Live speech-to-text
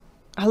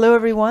Hello,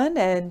 everyone,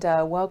 and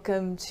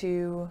welcome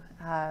to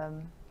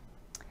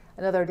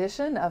another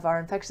edition of our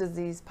infectious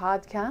disease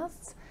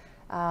podcasts.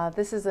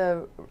 This is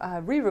a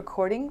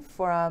re-recording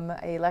from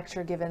a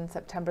lecture given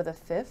September the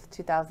 5th,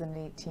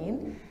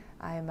 2018.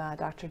 I'm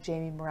Dr.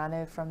 Jamie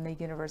Morano from the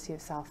University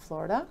of South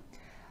Florida,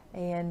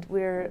 and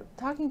we're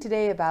talking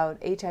today about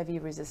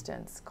HIV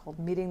resistance, called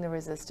Meeting the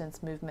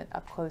Resistance Movement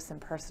Up Close and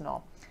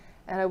Personal.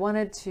 And I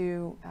wanted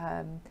to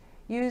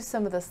use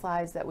some of the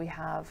slides that we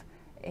have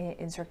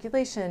in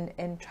circulation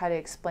and try to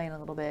explain a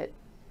little bit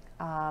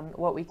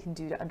what we can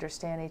do to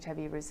understand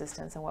HIV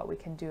resistance and what we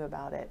can do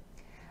about it.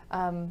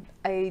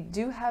 I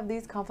do have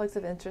these conflicts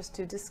of interest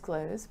to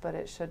disclose, but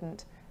it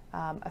shouldn't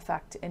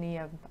affect any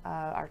of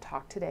our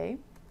talk today.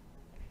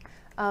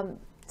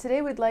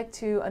 Today we'd like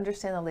to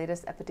understand the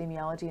latest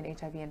epidemiology in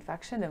HIV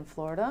infection in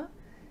Florida,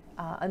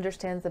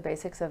 understand the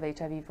basics of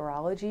HIV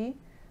virology,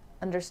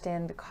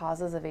 understand the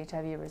causes of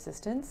HIV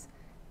resistance,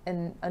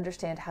 and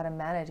understand how to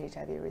manage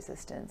HIV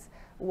resistance.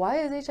 Why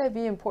is HIV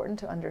important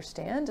to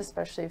understand,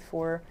 especially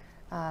for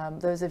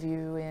those of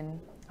you in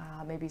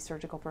maybe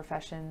surgical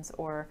professions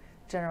or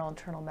general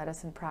internal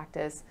medicine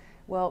practice?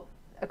 Well,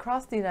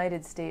 across the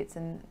United States,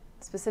 and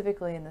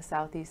specifically in the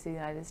southeast of the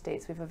United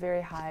States, we have a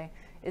very high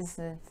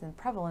incidence and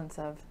prevalence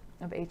of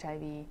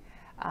HIV.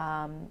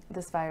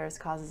 This virus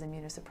causes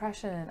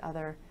immunosuppression and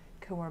other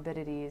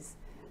comorbidities.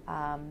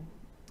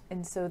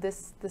 And so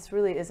this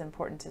really is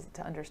important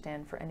to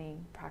understand for any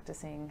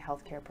practicing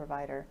healthcare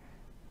provider.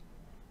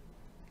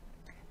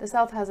 The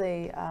South has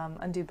a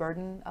undue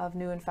burden of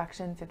new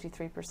infection,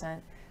 53%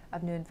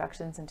 of new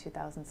infections in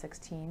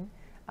 2016.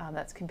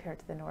 That's compared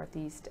to the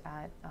Northeast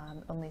at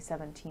only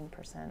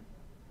 17%.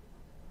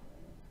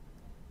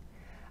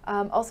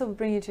 Also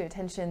bring you to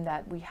attention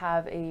that we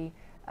have a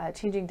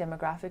changing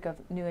demographic of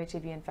new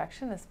HIV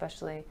infection,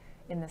 especially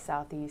in the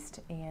Southeast,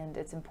 and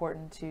it's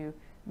important to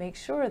make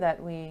sure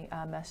that we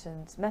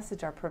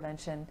message our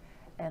prevention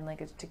and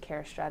linkage to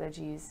care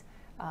strategies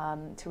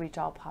to reach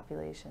all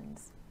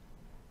populations.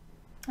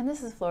 And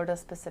this is Florida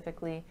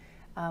specifically.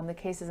 The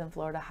cases in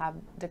Florida have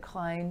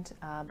declined,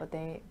 but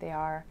they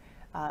are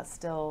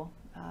still,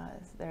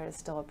 there is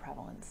still a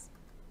prevalence.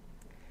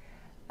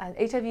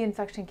 HIV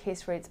infection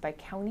case rates by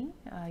county.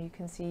 You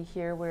can see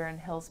here we're in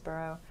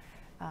Hillsborough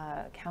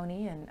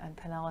County, and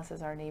Pinellas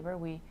is our neighbor.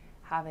 We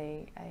have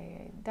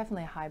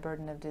definitely a high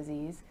burden of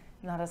disease.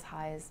 Not as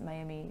high as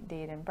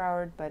Miami-Dade and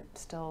Broward, but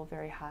still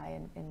very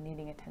high and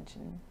needing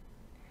attention.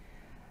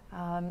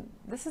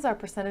 This is our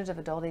percentage of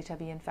adult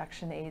HIV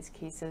infection AIDS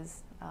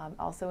cases,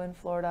 also in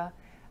Florida.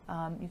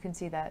 You can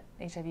see that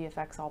HIV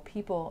affects all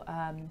people,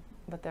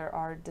 but there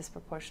are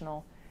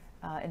disproportional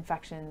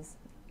infections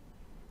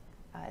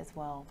as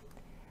well.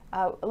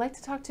 I'd like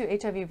to talk to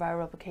HIV viral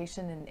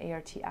replication in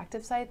ART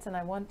active sites, and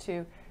I want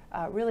to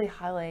really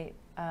highlight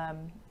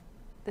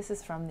this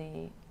is from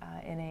the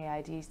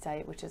NAID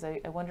site, which is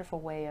a wonderful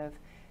way of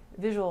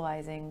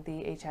visualizing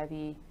the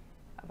HIV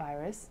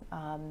virus.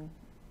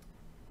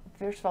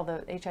 First of all,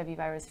 the HIV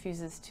virus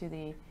fuses to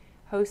the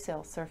host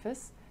cell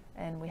surface,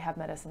 and we have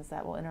medicines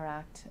that will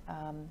interact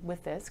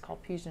with this, called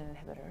fusion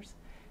inhibitors.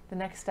 The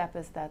next step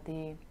is that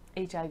the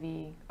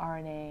HIV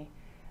RNA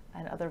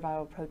and other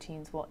viral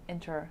proteins will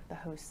enter the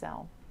host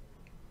cell.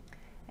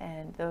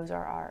 And those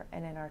are our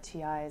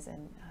NNRTIs,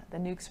 and the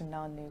nukes or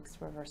non-nukes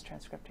reverse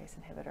transcriptase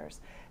inhibitors.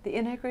 The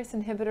integrase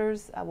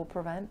inhibitors will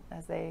prevent,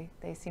 as they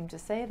seem to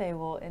say, they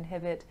will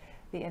inhibit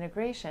the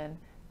integration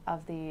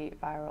of the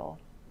viral,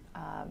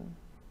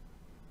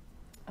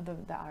 of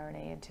the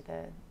RNA into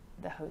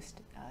the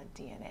host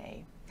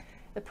DNA.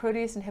 The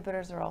protease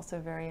inhibitors are also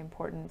very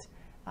important.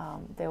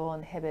 They will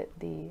inhibit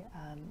the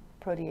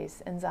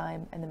protease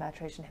enzyme, and the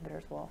maturation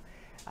inhibitors will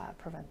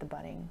prevent the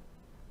budding.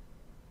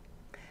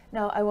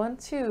 Now, I want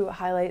to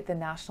highlight the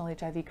National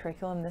HIV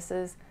Curriculum. This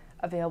is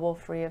available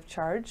free of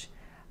charge,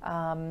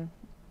 and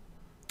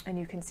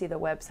you can see the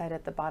website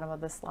at the bottom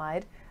of the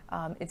slide.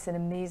 It's an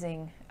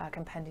amazing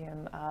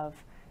compendium of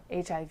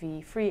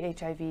HIV, free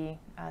HIV,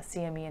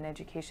 CME, and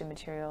education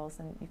materials,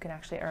 and you can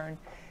actually earn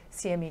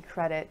CME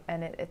credit,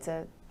 and it's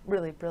a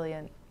really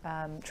brilliant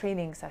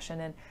training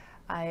session.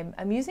 And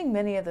I'm using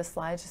many of the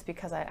slides just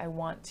because I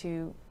want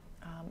to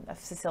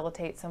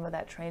facilitate some of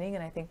that training,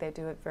 and I think they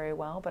do it very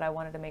well, but I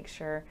wanted to make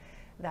sure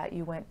that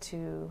you went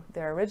to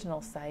their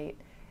original site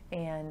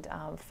and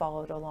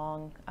followed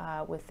along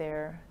with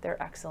their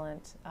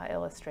excellent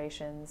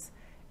illustrations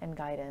and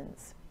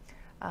guidance.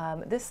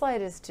 This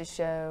slide is to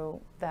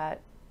show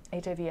that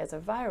HIV as a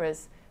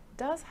virus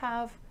does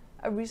have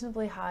a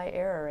reasonably high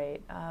error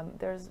rate.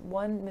 There's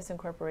one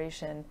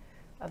misincorporation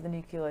of the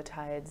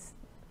nucleotides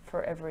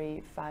for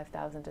every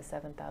 5,000 to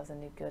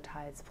 7,000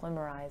 nucleotides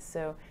polymerized.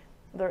 So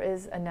there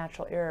is a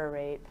natural error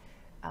rate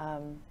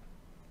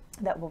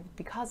that will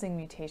be causing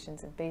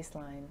mutations at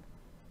baseline.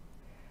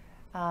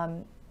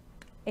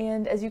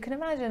 And as you can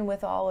imagine,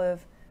 with all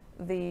of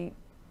the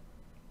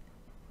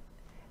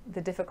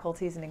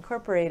difficulties in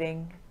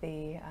incorporating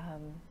the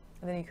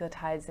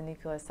nucleotides and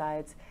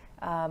nucleosides,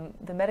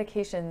 the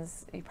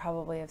medications you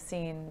probably have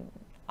seen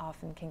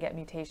often can get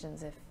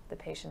mutations if the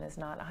patient is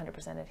not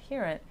 100%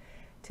 adherent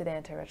to the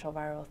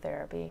antiretroviral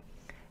therapy.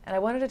 And I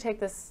wanted to take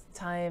this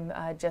time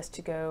just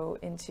to go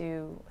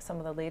into some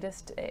of the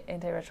latest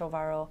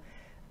antiretroviral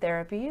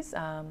therapies.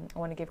 I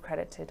want to give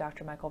credit to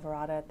Dr. Michael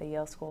Varada at the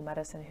Yale School of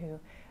Medicine, who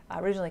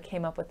originally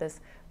came up with this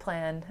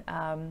plan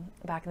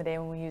back in the day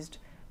when we used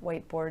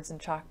whiteboards and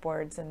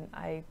chalkboards, and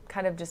I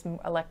kind of just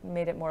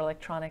made it more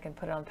electronic and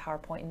put it on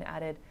PowerPoint and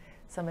added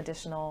some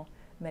additional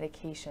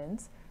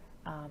medications.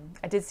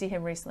 I did see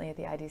him recently at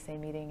the IDSA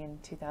meeting in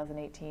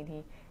 2018.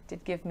 He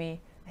did give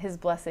me his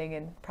blessing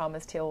and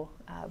promised he'll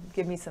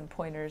give me some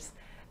pointers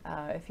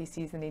if he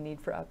sees any need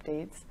for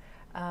updates.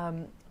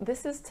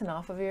 This is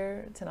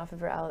tenofovir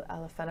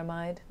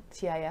alafenamide,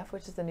 TIF,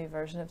 which is the new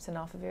version of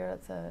tenofovir.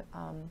 It's a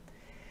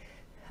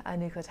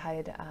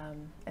nucleotide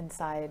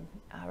inside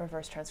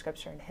reverse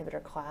transcription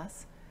inhibitor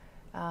class.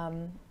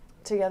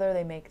 Together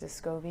they make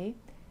Descovy.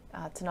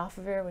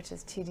 Tenofovir, which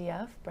is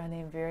TDF, brand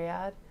name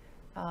Viriad,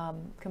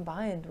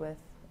 combined with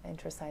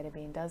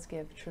intracytidine does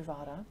give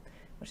Truvada,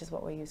 which is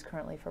what we use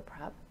currently for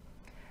PrEP.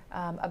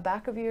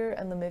 Abacavir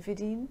and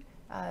lamivudine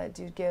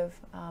do give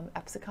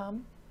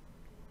Epsicom,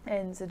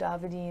 and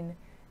zidovudine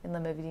and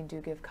lamivudine do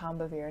give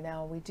Combivir.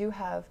 Now we do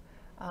have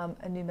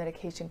a new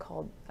medication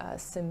called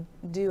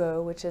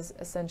Symduo, which is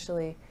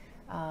essentially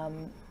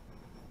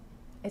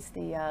it's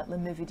the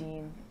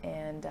lamivudine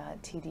and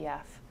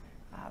TDF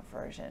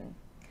version.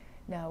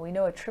 Now we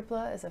know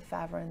Atripla is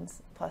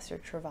efavirenz plus your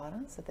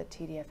Truvada, so the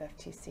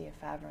TDF-FTC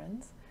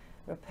efavirenz.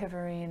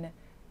 Rilpivirine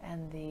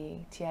and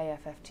the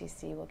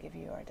TIF-FTC will give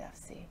you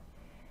Ardefsi.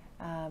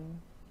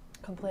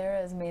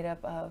 Complera is made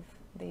up of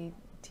the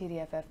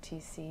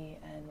TDF-FTC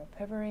and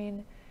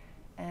rilpivirine,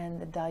 and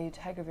the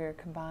dolutegravir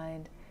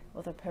combined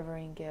with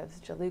rilpivirine gives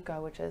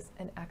Juluca, which is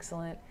an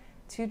excellent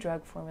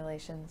two-drug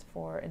formulations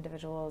for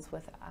individuals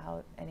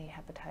without any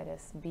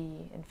hepatitis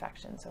B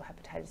infection, so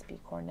hepatitis B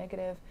core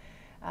negative,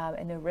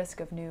 and no risk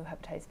of new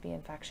hepatitis B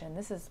infection.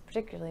 This is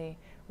particularly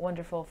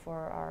wonderful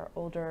for our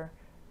older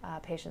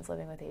patients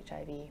living with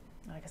HIV,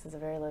 because it's a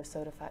very low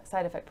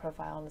side effect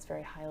profile and is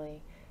very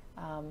highly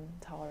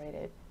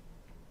tolerated.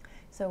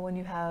 So when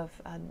you have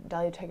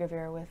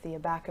dolutegravir with the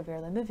abacavir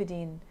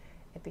lamivudine,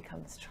 it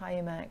becomes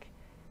Triumeq,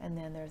 and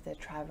then there's the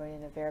etravirine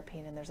and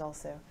nevirapine, and there's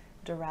also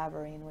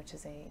doravirine, which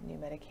is a new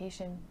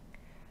medication.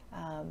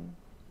 And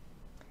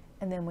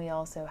then we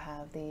also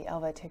have the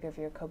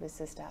elvitegravir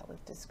cobicistat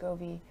with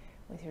Descovy,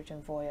 with your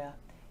Genvoya.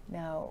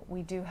 Now,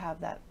 we do have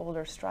that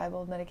older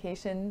Stribild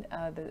medication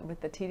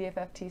with the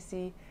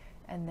TDF-FTC,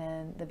 and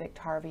then the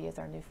Biktarvy is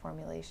our new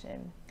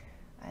formulation.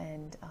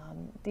 And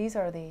these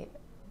are the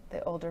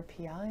older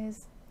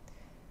PIs,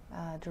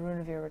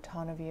 darunavir,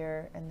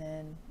 ritonavir, and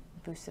then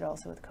boosted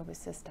also with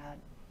cobicistat,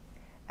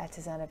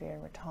 atazanavir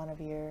and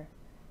ritonavir,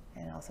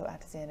 and also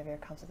atazanavir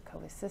comes with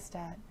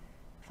cobicistat.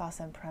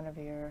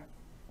 Fosamprenavir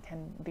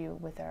can be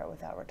with or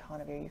without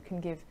ritonavir. You can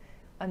give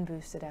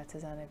unboosted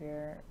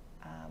atazanavir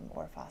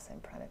or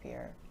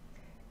fosamprenavir.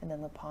 And then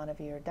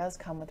leponavir does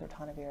come with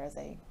ritonavir as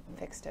a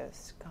fixed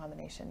dose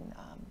combination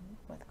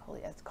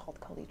it's called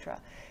Colitra.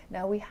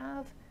 Now we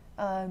have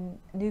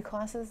new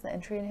classes, the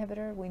entry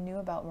inhibitor. We knew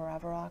about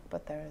Maraviroc,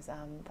 but there's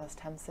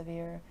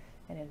Fostemsavir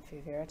and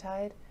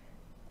enfuviratide,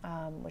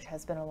 which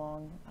has been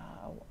along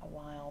a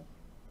while.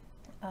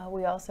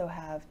 We also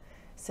have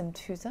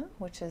Simtuza,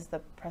 which is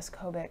the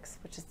Prescobix,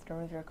 which is the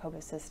darunavir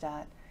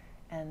cobicistat,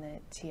 and the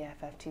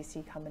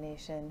TF-FTC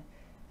combination,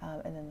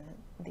 and then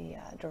the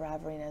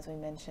doravirine, as we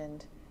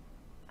mentioned.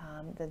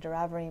 The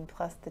doravirine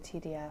plus the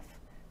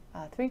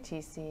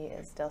TDF-3TC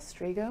is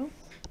Delstrigo.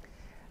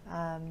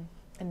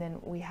 And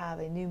then we have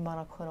a new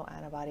monoclonal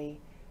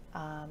antibody,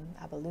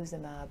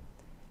 abelazimab,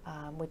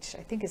 which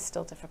I think is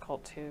still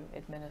difficult to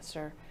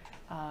administer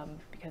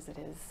because it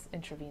is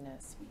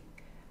intravenous.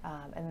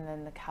 And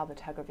then the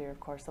cabotegravir, of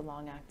course, the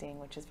long-acting,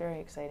 which is very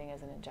exciting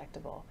as an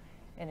injectable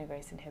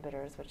integrase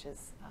inhibitors, which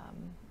is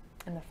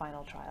in the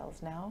final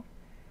trials now.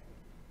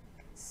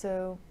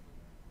 So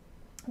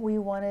we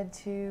wanted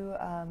to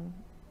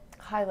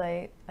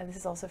highlight, and this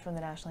is also from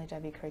the National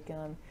HIV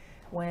Curriculum,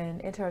 when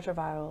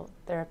antiretroviral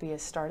therapy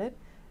is started,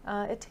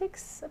 it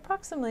takes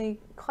approximately,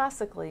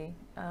 classically,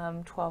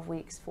 12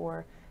 weeks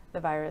for the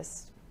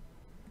virus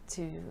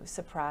to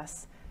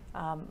suppress.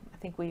 I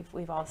think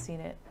we've all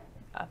seen it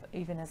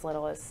even as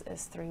little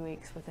as 3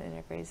 weeks with an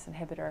integrase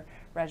inhibitor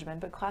regimen,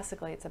 but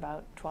classically it's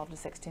about 12 to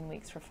 16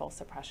 weeks for full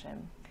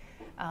suppression.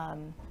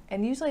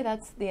 And usually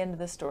that's the end of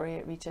the story.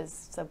 It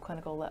reaches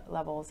subclinical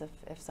levels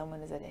if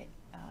someone is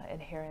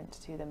adherent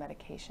to the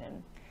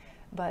medication.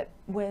 But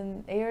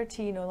when ART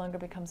no longer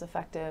becomes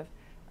effective,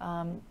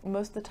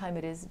 most of the time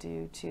it is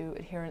due to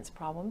adherence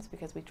problems,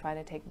 because we try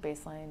to take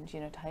baseline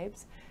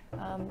genotypes,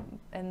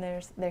 and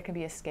there can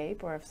be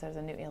escape, or if there's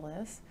a new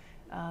illness,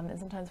 and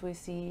sometimes we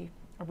see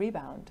a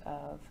rebound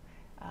of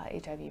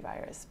HIV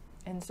virus.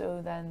 And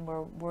so then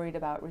we're worried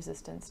about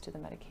resistance to the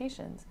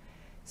medications.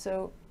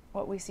 So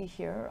what we see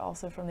here,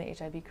 also from the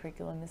HIV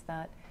curriculum, is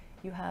that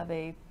you have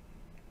a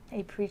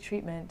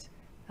pre-treatment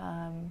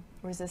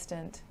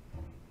resistant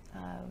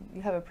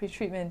you have a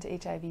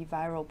pretreatment HIV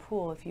viral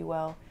pool, if you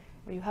will,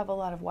 where you have a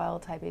lot of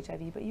wild-type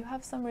HIV, but you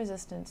have some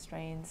resistant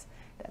strains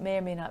that may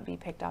or may not be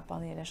picked up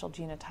on the initial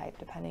genotype,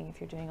 depending if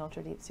you're doing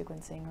ultra-deep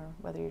sequencing or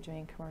whether you're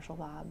doing commercial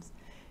labs.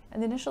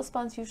 And the initial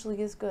response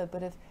usually is good,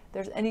 but if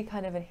there's any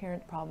kind of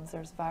inherent problems,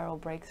 there's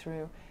viral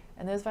breakthrough,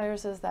 and those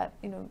viruses that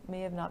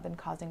may have not been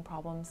causing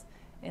problems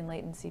in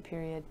latency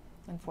period,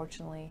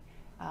 unfortunately,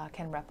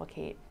 can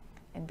replicate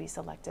and be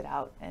selected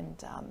out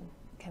and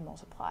can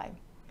multiply.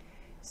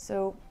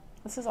 So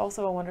this is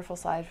also a wonderful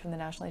slide from the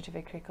National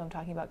HIV Curriculum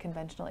talking about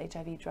conventional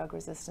HIV drug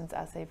resistance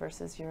assay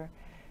versus your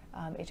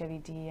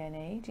HIV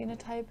DNA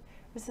genotype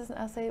resistant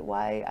assay.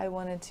 Why I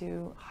wanted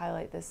to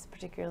highlight this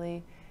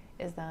particularly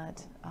is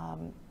that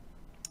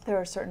there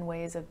are certain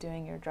ways of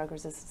doing your drug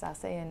resistance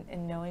assay,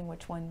 and knowing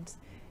which ones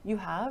you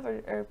have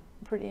are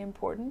pretty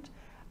important.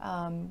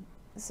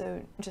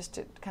 So just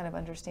to kind of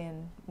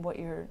understand what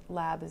your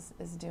lab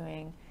is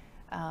doing,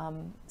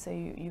 so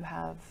you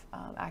have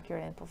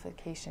accurate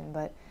amplification.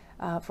 But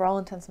for all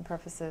intents and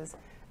purposes,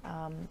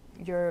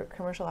 your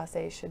commercial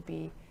assay should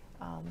be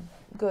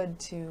good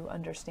to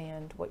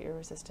understand what your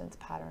resistance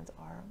patterns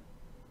are.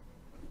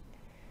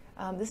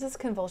 This is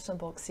convolutional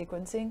bulk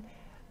sequencing,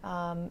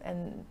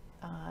 and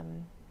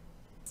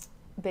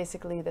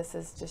basically this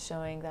is just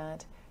showing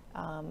that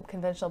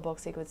conventional bulk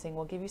sequencing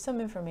will give you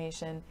some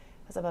information,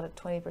 has about a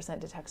 20%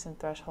 detection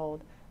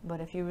threshold, but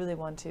if you really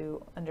want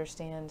to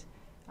understand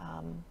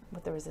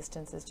what the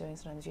resistance is doing,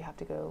 sometimes you have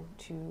to go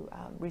to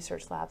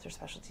research labs or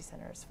specialty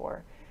centers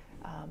for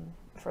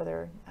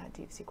further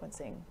deep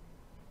sequencing.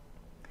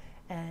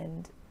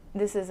 And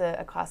this is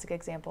a classic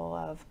example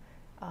of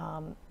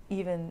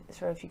even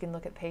sort of, if you can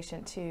look at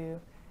patient 2,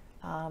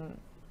 HIV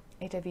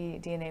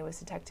DNA was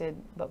detected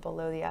but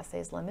below the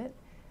assay's limit.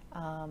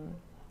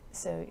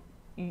 So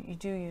you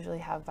do usually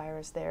have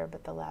virus there,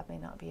 but the lab may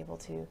not be able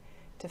to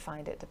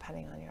find it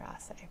depending on your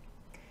assay.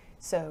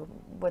 So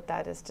what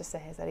that is to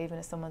say is that even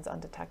if someone's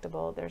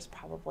undetectable, there's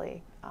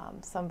probably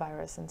some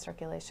virus in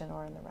circulation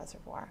or in the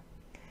reservoir.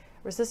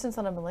 Resistance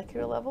on a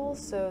molecular level,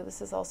 so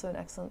this is also an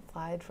excellent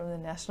slide from the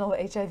National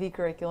HIV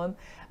Curriculum.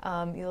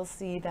 You'll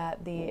see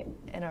that the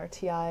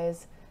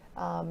NRTIs,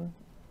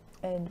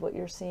 and what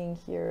you're seeing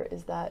here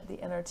is that the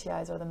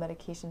NRTIs are the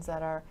medications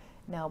that are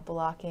now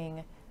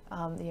blocking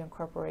the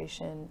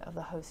incorporation of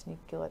the host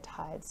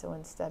nucleotide. So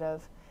instead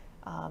of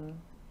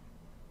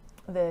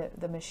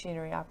the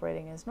machinery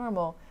operating as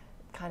normal,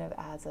 kind of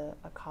adds a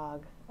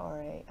cog or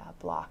a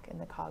block in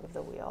the cog of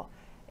the wheel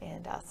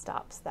and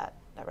stops that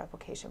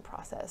replication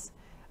process.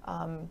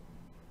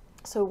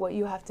 So what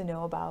you have to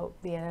know about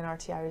the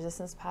NNRTI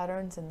resistance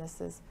patterns, and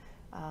this is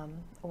a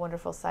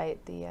wonderful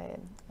site, the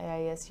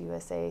AIS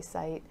USA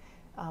site,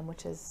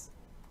 which is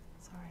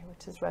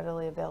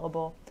readily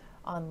available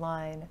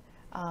online.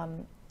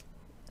 And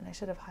I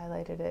should have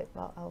highlighted it.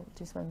 Well, I'll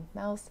use my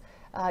mouse.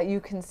 You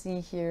can see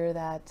here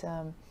that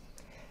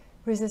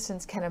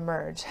resistance can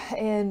emerge.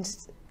 And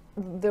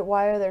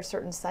why are there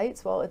certain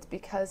sites? Well, it's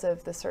because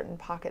of the certain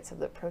pockets of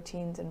the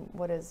proteins and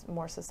what is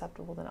more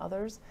susceptible than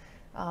others.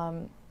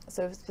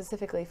 So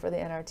specifically for the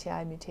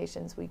NRTI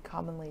mutations, we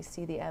commonly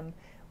see the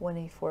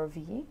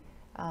M184V,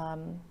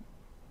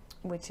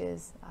 which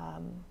is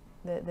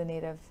the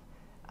native,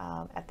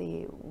 at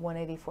the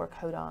 184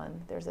 codon,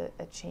 there's a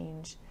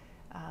change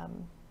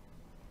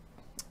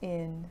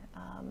in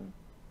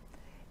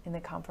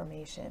the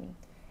conformation,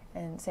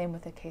 and same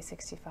with the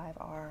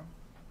K65R.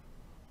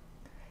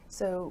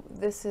 So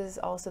this is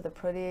also the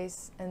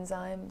protease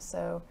enzyme.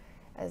 So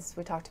as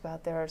we talked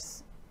about, there are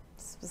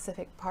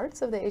specific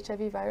parts of the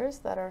HIV virus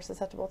that are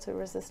susceptible to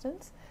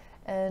resistance,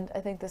 and I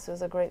think this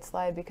was a great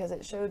slide because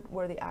it showed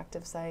where the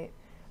active site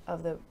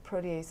of the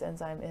protease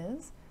enzyme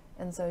is.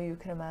 And so you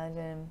can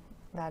imagine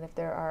that if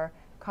there are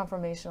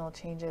conformational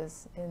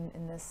changes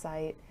in this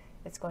site,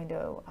 it's going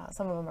to,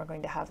 some of them are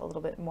going to have a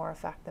little bit more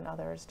effect than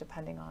others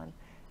depending on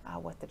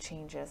what the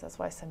change is. That's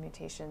why some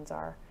mutations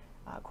are,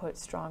 quote,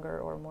 stronger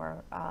or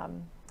more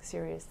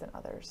serious than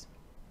others.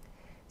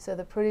 So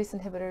the protease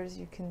inhibitors,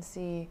 you can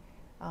see,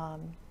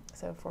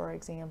 so for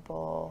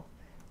example,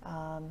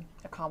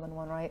 a common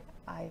one, right,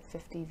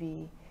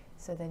 I50V.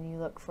 So then you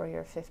look for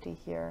your 50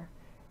 here,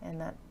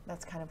 and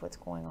that's kind of what's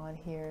going on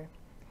here.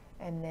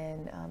 And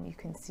then you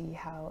can see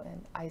how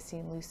an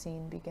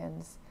isoleucine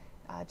begins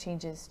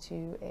changes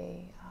to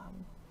a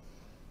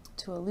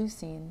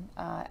leucine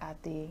at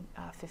the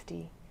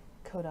 50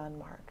 codon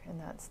mark, and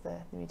that's the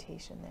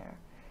mutation there.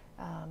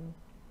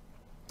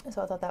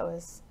 So I thought that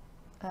was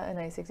a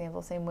nice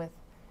example. Same with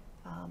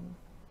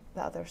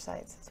the other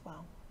sites as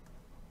well.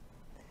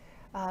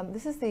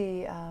 This is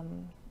the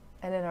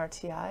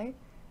NNRTI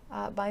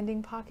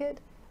binding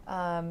pocket,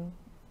 and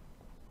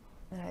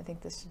I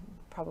think this should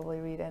probably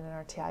read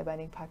NNRTI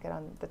binding pocket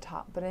on the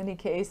top, but in any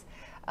case,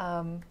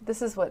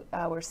 this is what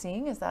we're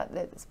seeing, is that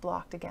it's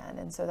blocked again,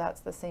 and so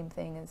that's the same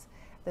thing as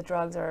the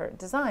drugs are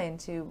designed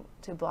to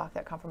block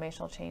that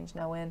conformational change.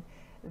 Now when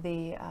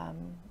the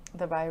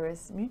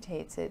virus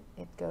mutates, it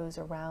goes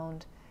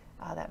around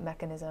that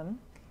mechanism,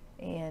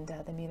 and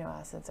the amino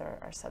acids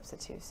are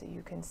substitutes. So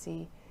you can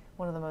see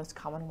one of the most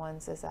common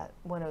ones is at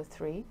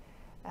 103,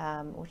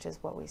 which is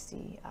what we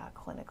see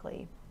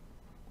clinically.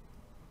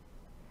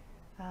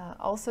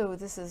 Also,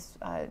 this is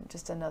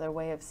just another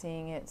way of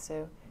seeing it.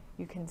 So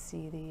you can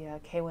see the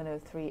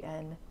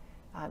K103N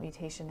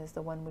mutation is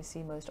the one we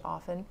see most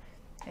often,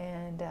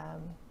 and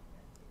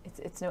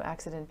it's no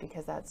accident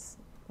because that's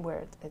where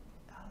it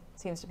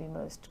seems to be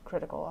most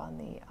critical on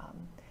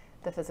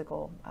the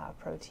physical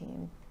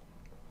protein.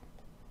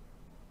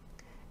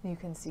 You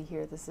can see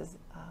here this is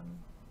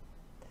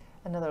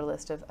another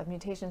list of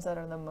mutations that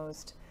are the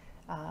most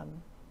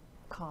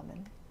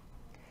common.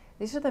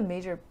 These are the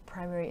major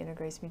primary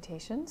integrase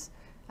mutations.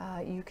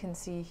 You can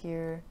see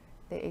here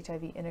the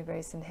HIV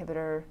integrase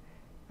inhibitor,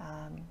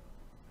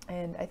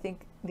 and I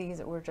think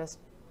these we're just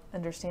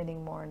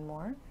understanding more and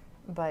more,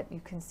 but you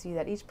can see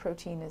that each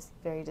protein is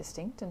very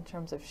distinct in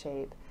terms of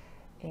shape,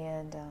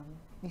 and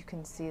you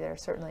can see there are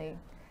certainly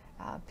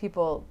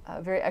people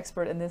very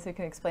expert in this who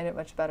can explain it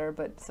much better,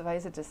 but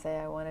suffice it to say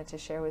I wanted to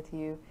share with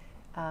you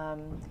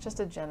just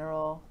a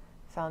general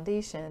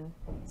foundation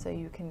so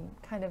you can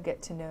kind of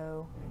get to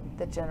know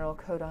the general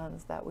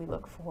codons that we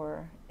look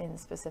for in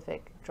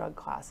specific drug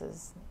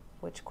classes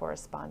which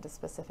correspond to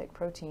specific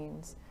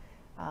proteins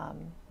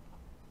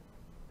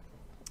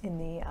in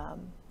the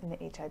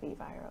HIV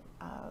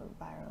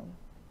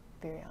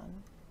virion.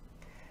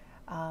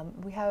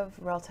 We have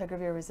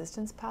raltegravir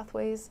resistance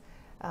pathways,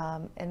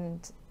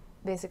 and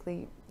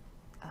basically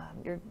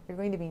you're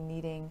going to be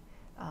needing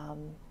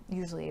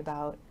usually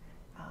about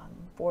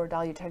for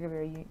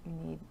dolutegravir you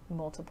need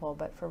multiple,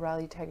 but for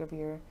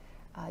raltegravir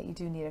you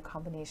do need a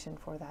combination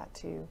for that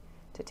to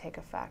take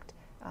effect.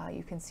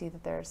 You can see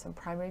that there are some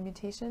primary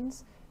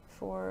mutations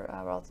for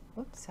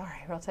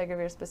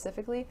raltegravir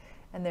specifically,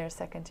 and there are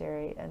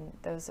secondary, and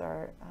those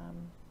are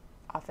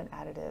often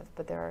additive,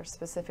 but there are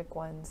specific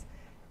ones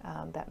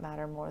that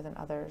matter more than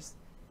others,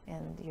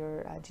 and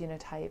your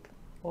genotype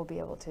will be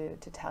able to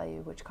tell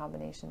you which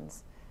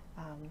combinations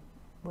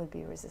would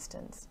be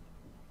resistant.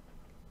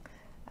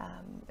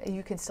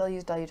 You can still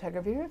use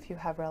dolutegravir if you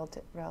have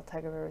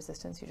raltegravir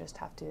resistance. You just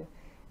have to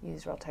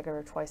use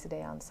raltegravir twice a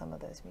day on some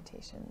of those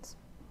mutations.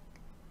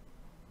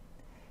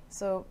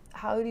 So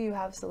how do you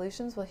have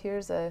solutions? Well,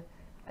 here's a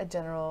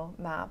general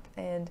map,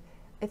 and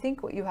I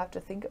think what you have to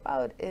think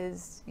about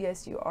is,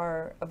 yes, you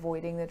are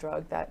avoiding the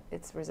drug that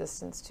it's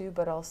resistance to,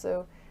 but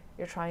also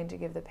you're trying to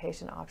give the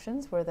patient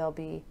options where they'll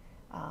be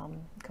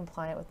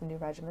compliant with the new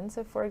regimen.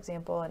 So for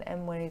example, an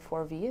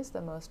M184V is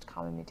the most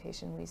common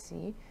mutation we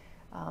see.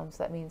 So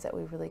that means that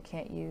we really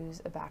can't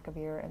use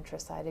abacavir,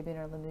 emtricitabine,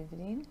 or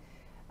lamivudine.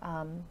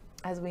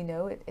 As we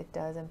know, it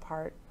does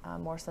impart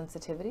more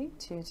sensitivity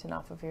to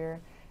tenofovir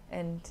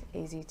and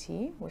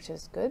AZT, which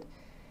is good.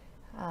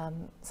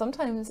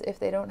 Sometimes if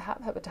they don't have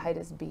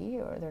hepatitis B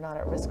or they're not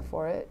at risk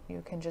for it,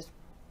 you can just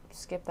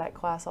skip that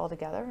class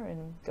altogether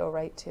and go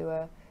right to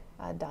a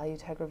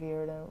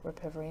dolutegravir to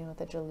ripivirine with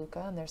a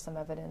Juluca, and there's some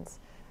evidence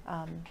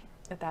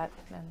that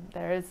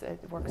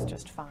it works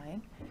just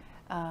fine.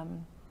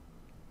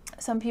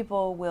 Some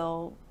people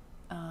will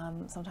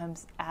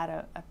sometimes add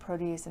a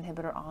protease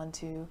inhibitor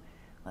onto,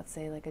 let's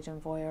say, like a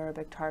Genvoya or a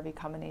Biktarvy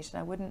combination.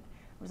 I wouldn't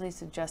really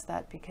suggest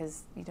that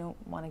because you don't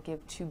want to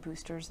give two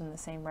boosters in the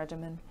same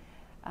regimen.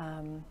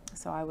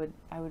 So I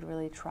would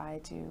really try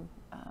to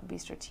be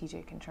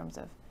strategic in terms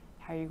of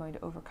how you're going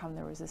to overcome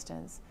the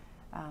resistance,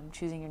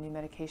 choosing your new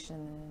medication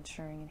and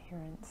ensuring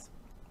adherence.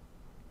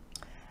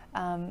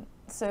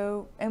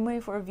 So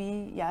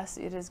M184V, yes,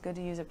 it is good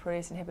to use a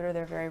protease inhibitor.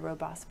 They're very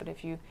robust, but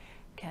if you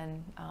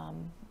can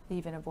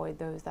even avoid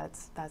those,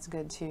 that's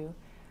good too.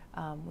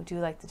 We do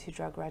like the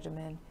two-drug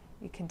regimen.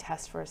 You can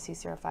test for a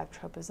C05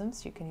 tropism,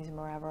 so you can use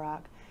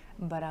Maraviroc,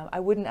 but I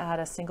wouldn't add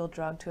a single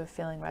drug to a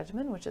failing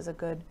regimen, which is a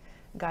good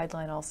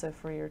guideline also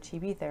for your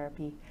TB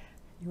therapy.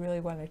 You really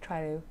want to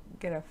try to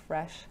get a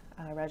fresh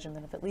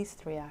regimen of at least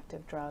 3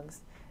 active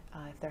drugs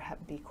if they're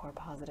Hep B core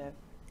positive.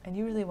 And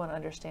you really want to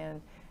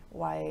understand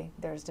why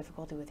there's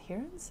difficulty with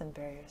adherence and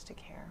barriers to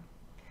care.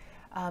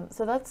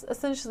 So that's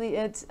essentially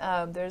it.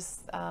 There's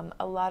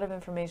a lot of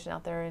information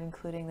out there,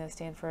 including the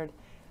Stanford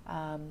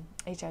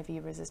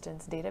HIV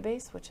resistance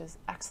database, which is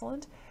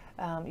excellent.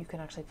 You can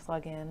actually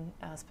plug in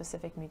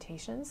specific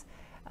mutations.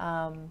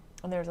 And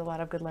there's a lot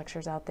of good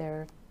lectures out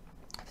there,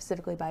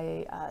 specifically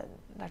by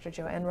Dr.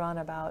 Joe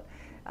Enron, about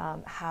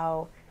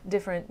how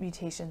different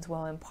mutations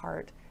will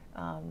impart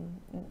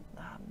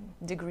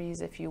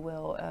degrees, if you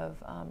will,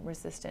 of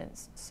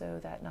resistance, so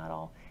that not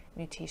all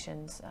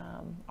mutations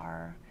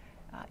are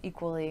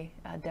equally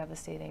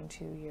devastating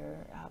to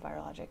your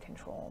virologic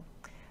control.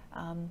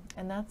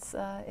 And that's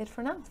it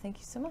for now. Thank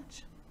you so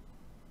much.